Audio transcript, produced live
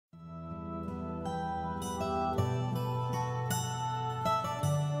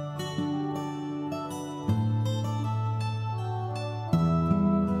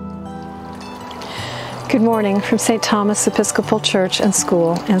Good morning from St. Thomas Episcopal Church and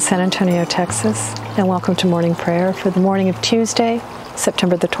School in San Antonio, Texas, and welcome to morning prayer for the morning of Tuesday,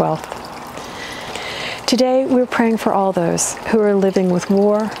 September the 12th. Today we're praying for all those who are living with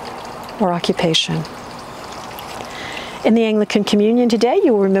war or occupation. In the Anglican Communion today,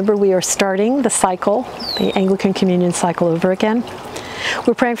 you'll remember we are starting the cycle, the Anglican Communion cycle over again.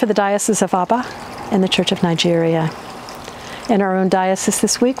 We're praying for the Diocese of Aba and the Church of Nigeria. In our own diocese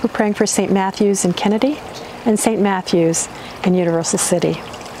this week, we're praying for St. Matthew's in Kennedy and St. Matthew's in Universal City.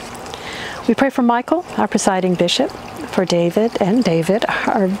 We pray for Michael, our presiding bishop, for David,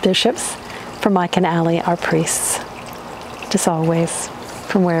 our bishops, for Mike and Allie, our priests. Just always,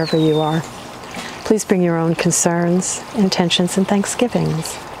 from wherever you are. Please bring your own concerns, intentions, and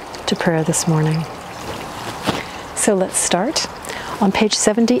thanksgivings to prayer this morning. So let's start on page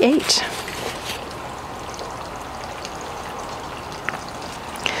 78.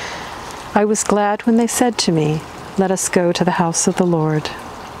 I was glad when they said to me, "Let us go to the house of the Lord."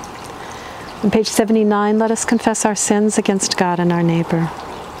 On page 79, let us confess our sins against God and our neighbor.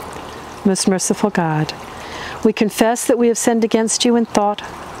 Most merciful God, we confess that we have sinned against you in thought,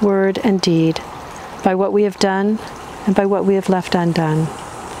 word, and deed, by what we have done and by what we have left undone.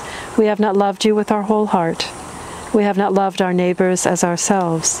 We have not loved you with our whole heart. We have not loved our neighbors as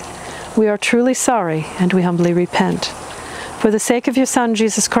ourselves. We are truly sorry, and we humbly repent. For the sake of your Son,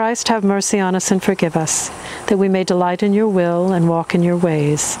 Jesus Christ, have mercy on us and forgive us, that we may delight in your will and walk in your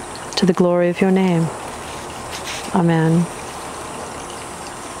ways, to the glory of your name. Amen.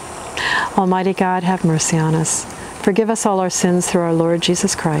 Almighty God, have mercy on us. Forgive us all our sins through our Lord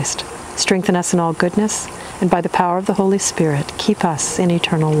Jesus Christ. Strengthen us in all goodness, and by the power of the Holy Spirit, keep us in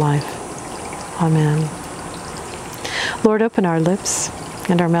eternal life. Amen. Lord, open our lips,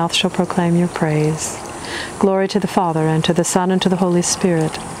 and our mouth shall proclaim your praise. Glory to the Father, and to the Son, and to the Holy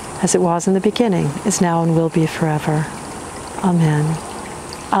Spirit, as it was in the beginning, is now, and will be forever. Amen.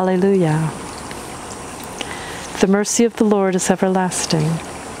 Alleluia. The mercy of the Lord is everlasting.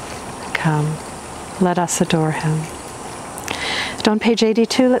 Come, let us adore him. And on page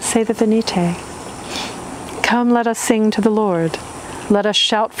 82, let's say the Venite. Come, let us sing to the Lord. Let us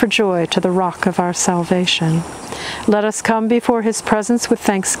shout for joy to the rock of our salvation. Let us come before his presence with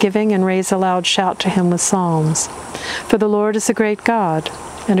thanksgiving and raise a loud shout to him with psalms. For the Lord is a great God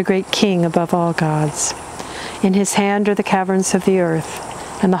and a great King above all gods. In his hand are the caverns of the earth,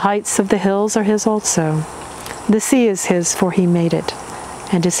 and the heights of the hills are his also. The sea is his, for he made it,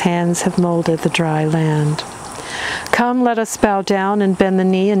 and his hands have molded the dry land. Come, let us bow down and bend the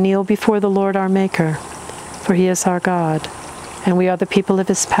knee and kneel before the Lord our Maker, for he is our God, and we are the people of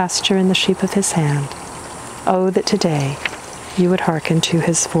his pasture and the sheep of his hand. Oh, that today you would hearken to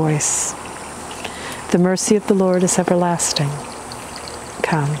his voice. The mercy of the Lord is everlasting.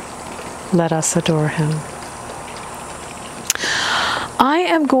 Come, let us adore him. I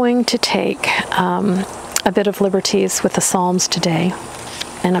am going to take a bit of liberties with the Psalms today.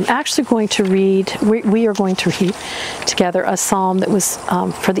 And I'm actually going to read, we are going to read together a psalm that was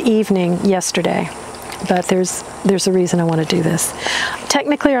for the evening yesterday. But there's a reason I want to do this.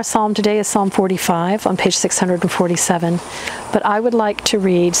 Technically, our psalm today is Psalm 45 on page 647, but I would like to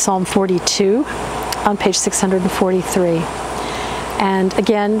read Psalm 42 on page 643. And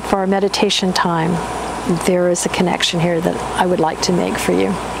again, for our meditation time, there is a connection here that I would like to make for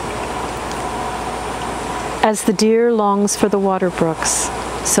you. As the deer longs for the water brooks,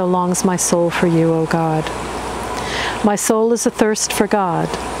 so longs my soul for you, O God. My soul is athirst for God,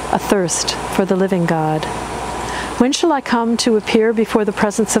 athirst for the living God. When shall I come to appear before the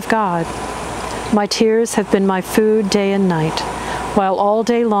presence of God? My tears have been my food day and night, while all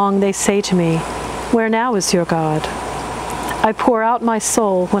day long they say to me, "Where now is your God?" I pour out my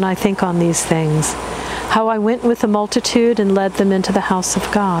soul when I think on these things, how I went with the multitude and led them into the house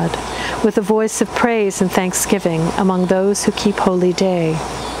of God, with a voice of praise and thanksgiving among those who keep holy day.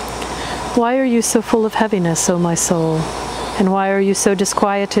 Why are you so full of heaviness, O my soul? And why are you so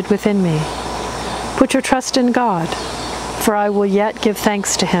disquieted within me? Put your trust in God, for I will yet give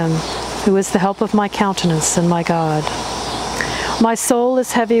thanks to him, who is the help of my countenance and my God. My soul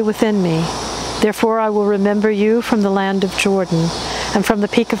is heavy within me, therefore I will remember you from the land of Jordan, and from the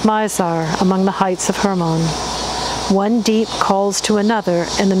peak of Mizar among the heights of Hermon. One deep calls to another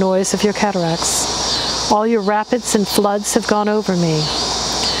in the noise of your cataracts. All your rapids and floods have gone over me.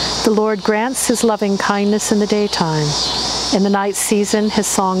 The Lord grants his loving kindness in the daytime. In the night season, his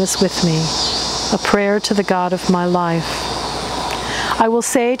song is with me, a prayer to the God of my life. I will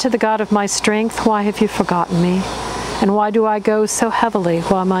say to the God of my strength, why have you forgotten me? And why do I go so heavily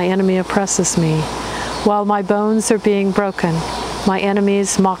while my enemy oppresses me? While my bones are being broken, my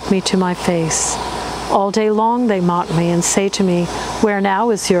enemies mock me to my face. All day long they mock me and say to me, "Where now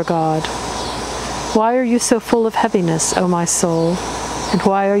is your God?" Why are you so full of heaviness, O my soul? And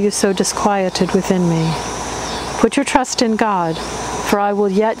why are you so disquieted within me? Put your trust in God, for I will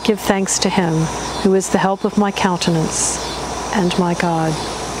yet give thanks to him, who is the help of my countenance and my God.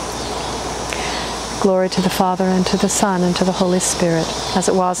 Glory to the Father, and to the Son, and to the Holy Spirit, as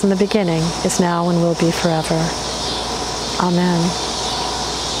it was in the beginning, is now, and will be forever. Amen.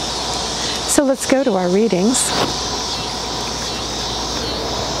 So let's go to our readings.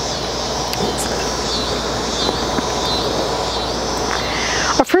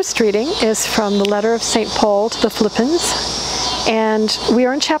 Our first reading is from the letter of St. Paul to the Philippians, and we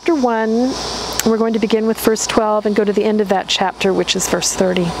are in chapter 1. We're going to begin with verse 12 and go to the end of that chapter, which is verse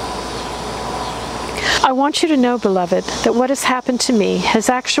 30. I want you to know, beloved, that what has happened to me has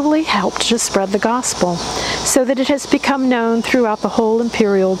actually helped to spread the gospel, so that it has become known throughout the whole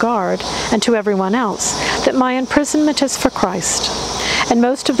imperial guard and to everyone else that my imprisonment is for Christ. And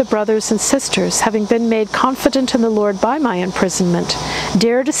most of the brothers and sisters, having been made confident in the Lord by my imprisonment,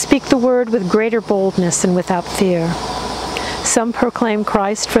 dare to speak the word with greater boldness and without fear. Some proclaim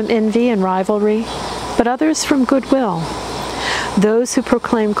Christ from envy and rivalry, but others from goodwill. Those who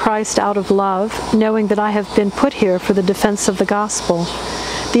proclaim Christ out of love, knowing that I have been put here for the defense of the gospel.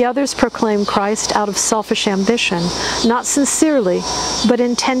 The others proclaim Christ out of selfish ambition, not sincerely, but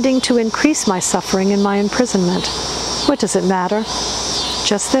intending to increase my suffering in my imprisonment. What does it matter?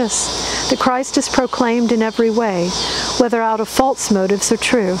 Just this, that Christ is proclaimed in every way, whether out of false motives or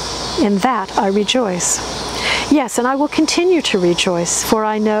true. In that I rejoice. Yes, and I will continue to rejoice, for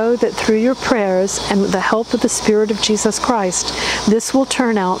I know that through your prayers and with the help of the Spirit of Jesus Christ, this will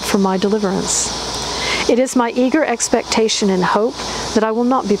turn out for my deliverance. It is my eager expectation and hope that I will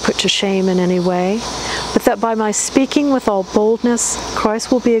not be put to shame in any way, but that by my speaking with all boldness,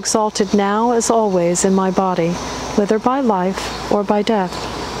 Christ will be exalted now as always in my body, whether by life or by death.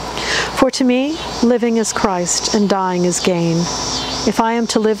 For to me, living is Christ and dying is gain. If I am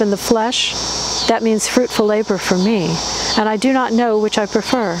to live in the flesh, that means fruitful labor for me, and I do not know which I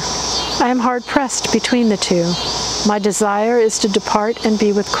prefer. I am hard-pressed between the two. My desire is to depart and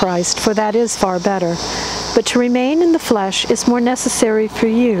be with Christ, for that is far better. But to remain in the flesh is more necessary for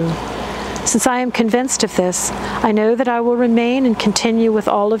you. Since I am convinced of this, I know that I will remain and continue with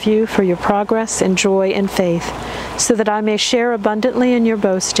all of you for your progress and joy and faith, so that I may share abundantly in your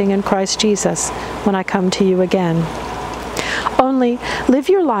boasting in Christ Jesus when I come to you again. Only live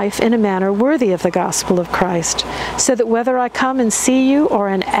your life in a manner worthy of the gospel of Christ, so that whether I come and see you or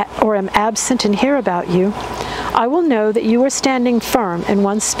am absent and hear about you, I will know that you are standing firm in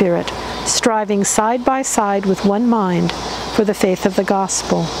one spirit, striving side by side with one mind for the faith of the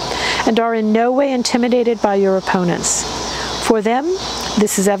gospel, and are in no way intimidated by your opponents. For them,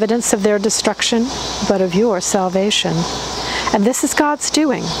 this is evidence of their destruction, but of your salvation. And this is God's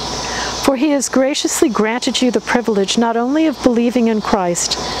doing. For he has graciously granted you the privilege not only of believing in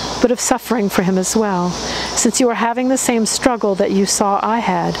Christ, but of suffering for him as well, since you are having the same struggle that you saw I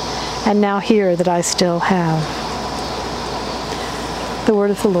had, and now hear that I still have. The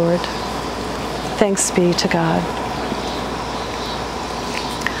word of the Lord. Thanks be to God.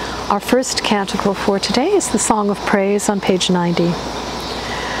 Our first canticle for today is the Song of Praise on page 90.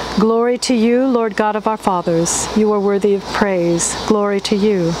 Glory to you, Lord God of our fathers. You are worthy of praise. Glory to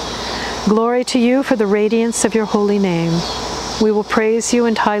you. Glory to you for the radiance of your holy name. We will praise you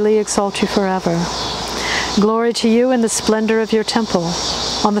and highly exalt you forever. Glory to you in the splendor of your temple.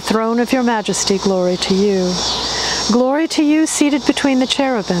 On the throne of your majesty, glory to you. Glory to you seated between the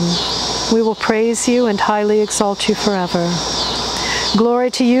cherubim. We will praise you and highly exalt you forever.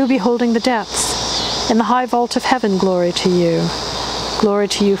 Glory to you beholding the depths. In the high vault of heaven, glory to you. Glory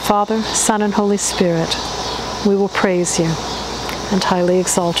to you, Father, Son, and Holy Spirit. We will praise you and highly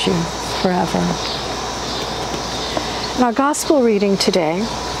exalt you forever. In our gospel reading today,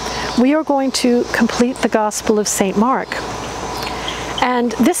 we are going to complete the Gospel of St. Mark.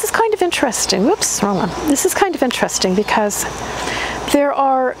 And this is kind of interesting. Whoops, wrong one. This is kind of interesting because there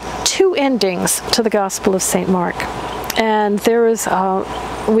are two endings to the Gospel of St. Mark. And there is,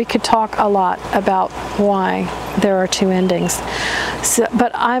 we could talk a lot about why there are two endings. So,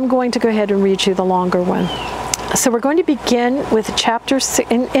 but I'm going to go ahead and read you the longer one. So we're going to begin with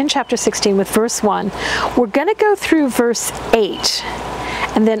in chapter 16 with verse 1. We're going to go through verse 8.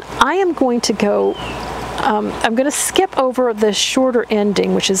 And then I am going to go, I'm going to skip over the shorter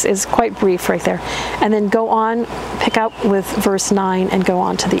ending, which is quite brief right there, and then go on, pick up with verse 9 and go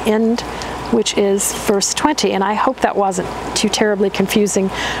on to the end, which is verse 20. And I hope that wasn't too terribly confusing,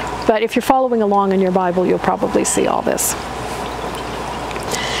 but if you're following along in your Bible, you'll probably see all this.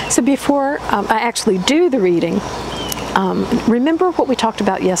 So before I actually do the reading, remember what we talked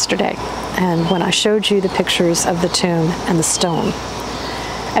about yesterday and when I showed you the pictures of the tomb and the stone.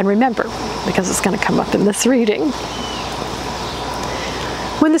 And remember, because it's going to come up in this reading.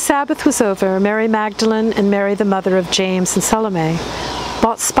 When the Sabbath was over, Mary Magdalene and Mary the mother of James and Salome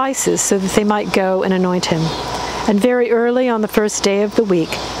bought spices so that they might go and anoint him. And very early on the first day of the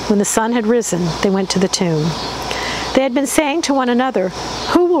week, when the sun had risen, they went to the tomb. They had been saying to one another,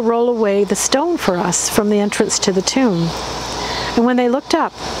 "Who will roll away the stone for us from the entrance to the tomb?" And when they looked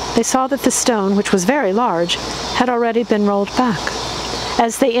up, they saw that the stone, which was very large, had already been rolled back.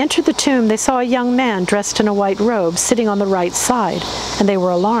 As they entered the tomb, they saw a young man dressed in a white robe sitting on the right side, and they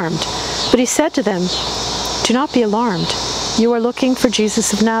were alarmed. But he said to them, "Do not be alarmed. You are looking for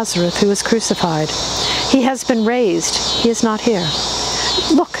Jesus of Nazareth, who was crucified. He has been raised. He is not here.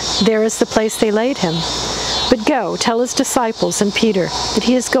 Look, there is the place they laid him. But go, tell his disciples and Peter that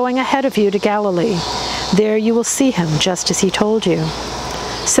he is going ahead of you to Galilee. There you will see him, just as he told you."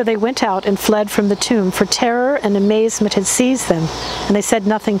 So they went out and fled from the tomb, for terror and amazement had seized them, and they said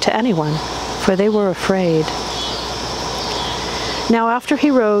nothing to anyone, for they were afraid. Now after he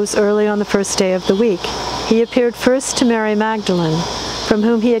rose early on the first day of the week, he appeared first to Mary Magdalene, from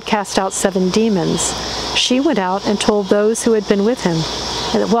whom he had cast out 7 demons. She went out and told those who had been with him,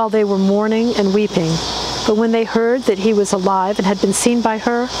 that while they were mourning and weeping, but when they heard that he was alive and had been seen by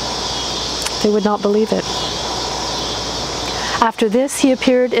her, they would not believe it. After this, he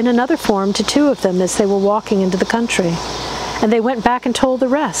appeared in another form to 2 of them as they were walking into the country, and they went back and told the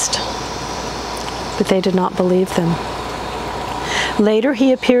rest, but they did not believe them. Later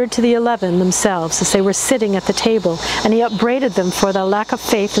he appeared to the 11 themselves as they were sitting at the table, and he upbraided them for their lack of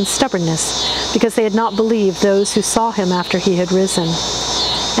faith and stubbornness, because they had not believed those who saw him after he had risen.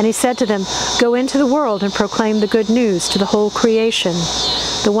 And he said to them, "Go into the world and proclaim the good news to the whole creation.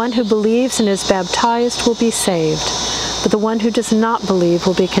 The one who believes and is baptized will be saved, but the one who does not believe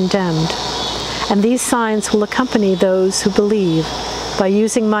will be condemned. And these signs will accompany those who believe. By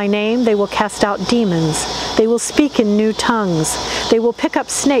using my name they will cast out demons. They will speak in new tongues. They will pick up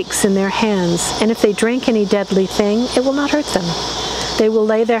snakes in their hands, and if they drink any deadly thing, it will not hurt them. They will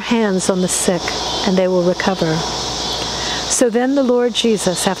lay their hands on the sick, and they will recover." So then the Lord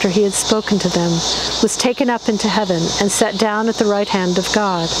Jesus, after he had spoken to them, was taken up into heaven and sat down at the right hand of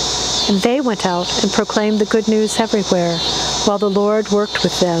God. And they went out and proclaimed the good news everywhere, while the Lord worked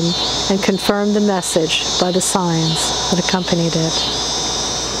with them and confirmed the message by the signs that accompanied it.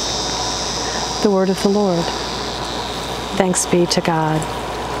 The word of the Lord. Thanks be to God.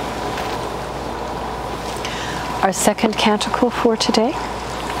 Our second canticle for today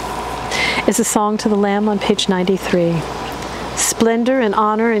is a song to the Lamb on page 93. Splendor and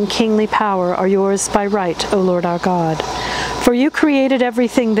honor and kingly power are yours by right, O Lord our God. For you created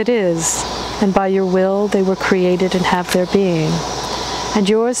everything that is, and by your will they were created and have their being. And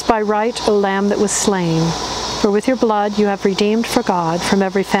yours by right, O Lamb that was slain, for with your blood you have redeemed for God from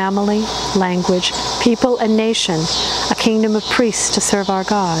every family, language, people, and nation, a kingdom of priests to serve our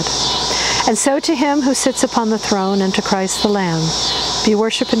God. And so to him who sits upon the throne and to Christ the Lamb, be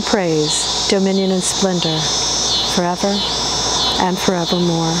worship and praise, dominion and splendor, forever and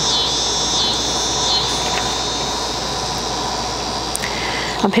forevermore.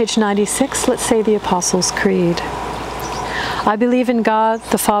 On page 96, let's say the Apostles' Creed. I believe in God,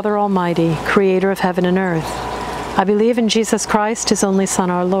 the Father Almighty, creator of heaven and earth. I believe in Jesus Christ, his only Son,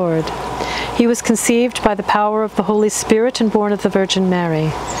 our Lord. He was conceived by the power of the Holy Spirit and born of the Virgin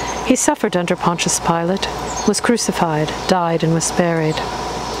Mary. He suffered under Pontius Pilate, was crucified, died, and was buried.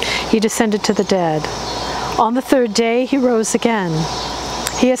 He descended to the dead. On the 3rd day he rose again.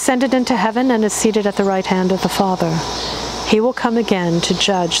 He ascended into heaven and is seated at the right hand of the Father. He will come again to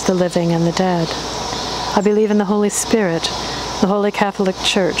judge the living and the dead. I believe in the Holy Spirit, the Holy Catholic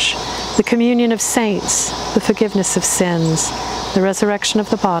Church, the communion of saints, the forgiveness of sins, the resurrection of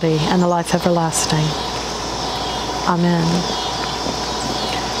the body, and the life everlasting. Amen.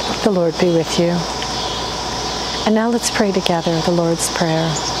 The Lord be with you. And now let's pray together the Lord's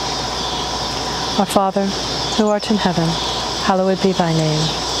Prayer. Our Father, who art in heaven, hallowed be thy name.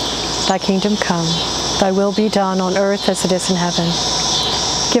 Thy kingdom come, thy will be done on earth as it is in heaven.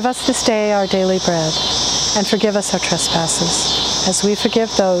 Give us this day our daily bread, and forgive us our trespasses, as we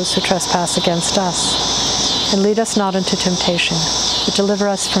forgive those who trespass against us. And lead us not into temptation, but deliver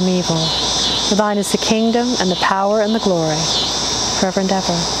us from evil. For thine is the kingdom, and the power, and the glory, forever and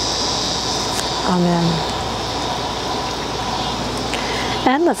ever. Amen.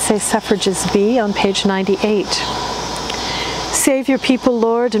 And let's say Suffrages B on page 98. Save your people,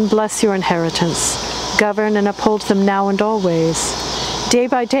 Lord, and bless your inheritance. Govern and uphold them now and always. Day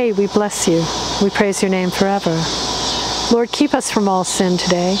by day we bless you. We praise your name forever. Lord, keep us from all sin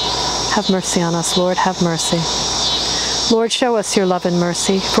today. Have mercy on us, Lord, have mercy. Lord, show us your love and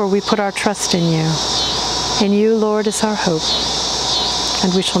mercy, for we put our trust in you. In you, Lord, is our hope,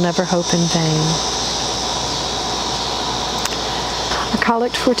 and we shall never hope in vain. Our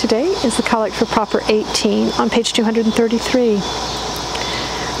collect for today is the collect for Proper 18 on page 233.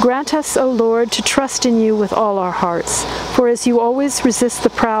 Grant us, O Lord, to trust in you with all our hearts, for as you always resist the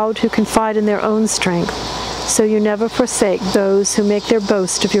proud who confide in their own strength, so you never forsake those who make their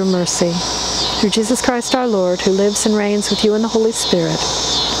boast of your mercy. Through Jesus Christ our Lord, who lives and reigns with you in the Holy Spirit,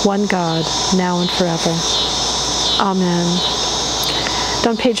 one God, now and forever. Amen. And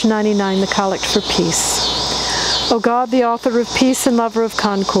on page 99, the collect for peace. O God, the author of peace and lover of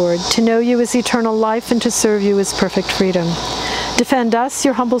concord, to know you is eternal life and to serve you is perfect freedom. Defend us,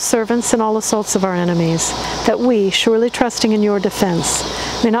 your humble servants, in all assaults of our enemies, that we, surely trusting in your defense,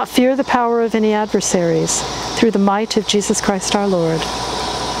 may not fear the power of any adversaries, through the might of Jesus Christ our Lord.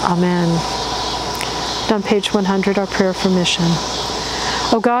 Amen. And on page 100, our prayer for mission.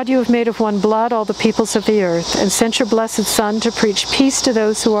 O God, you have made of one blood all the peoples of the earth, and sent your blessed Son to preach peace to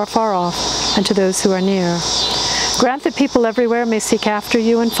those who are far off and to those who are near. Grant that people everywhere may seek after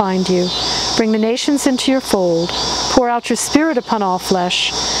you and find you. Bring the nations into your fold. Pour out your Spirit upon all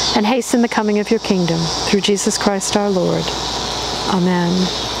flesh, and hasten the coming of your kingdom, through Jesus Christ our Lord. Amen.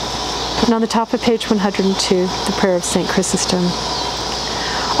 And on the top of page 102, the prayer of St Chrysostom.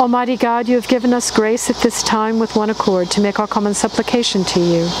 Almighty God, you have given us grace at this time with one accord to make our common supplication to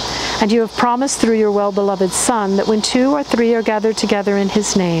you. And you have promised through your well-beloved Son that when 2 or 3 are gathered together in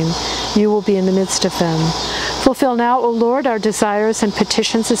his name, you will be in the midst of them. Fulfill now, O Lord, our desires and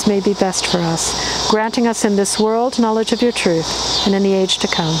petitions as may be best for us, granting us in this world knowledge of your truth, and in the age to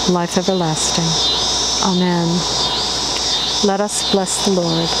come, life everlasting. Amen. Let us bless the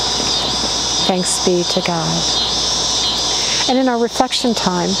Lord. Thanks be to God. And in our reflection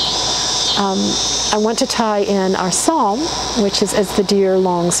time, I want to tie in our psalm, which is, as the deer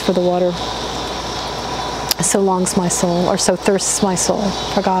longs for the water, so longs my soul, or so thirsts my soul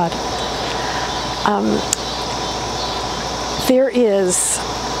for God. There is,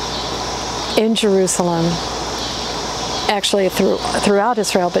 in Jerusalem, actually throughout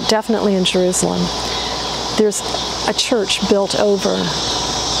Israel, but definitely in Jerusalem, there's a church built over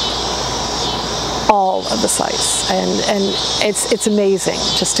all of the sites, and it's amazing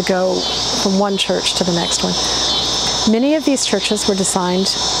just to go from one church to the next one. Many of these churches were designed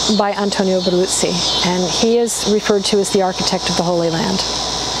by Antonio Beruzzi, and he is referred to as the architect of the Holy Land.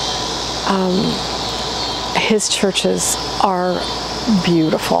 His churches are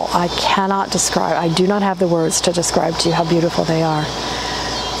beautiful. I do not have the words to describe to you how beautiful they are.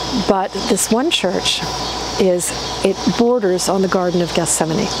 But this one church it borders on the Garden of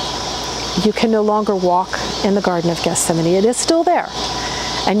Gethsemane. You can no longer walk in the Garden of Gethsemane. It is still there.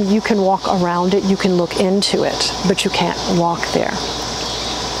 And you can walk around it, you can look into it, but you can't walk there.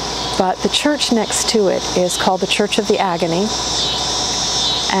 But the church next to it is called the Church of the Agony.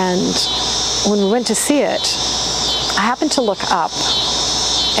 And when we went to see it, I happened to look up,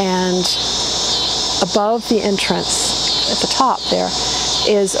 and above the entrance, at the top there,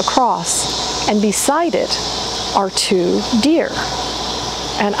 is a cross, and beside it are 2 deer.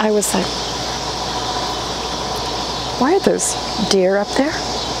 And I was like, why are those deer up there?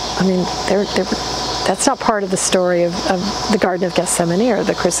 I mean, that's not part of the story of the Garden of Gethsemane or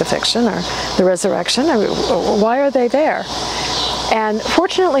the crucifixion or the resurrection. I mean, why are they there? And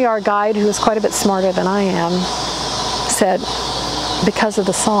fortunately, our guide, who is quite a bit smarter than I am, said, because of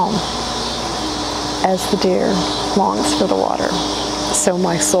the psalm, as the deer longs for the water, so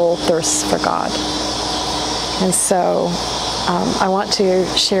my soul thirsts for God. And so I want to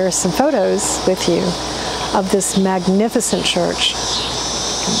share some photos with you of this magnificent church,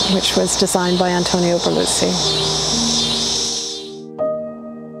 which was designed by Antonio Beruzzi.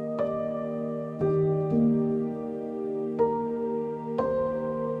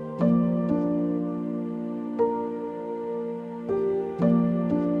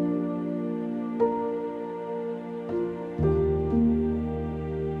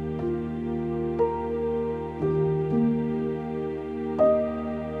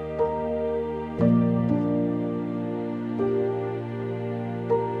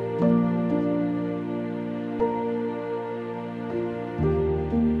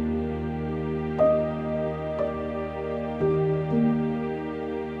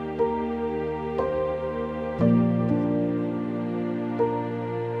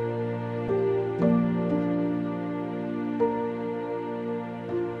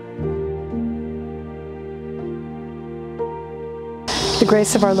 The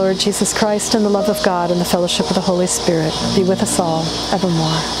grace of our Lord Jesus Christ and the love of God and the fellowship of the Holy Spirit be with us all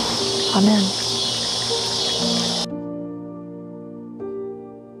evermore. Amen.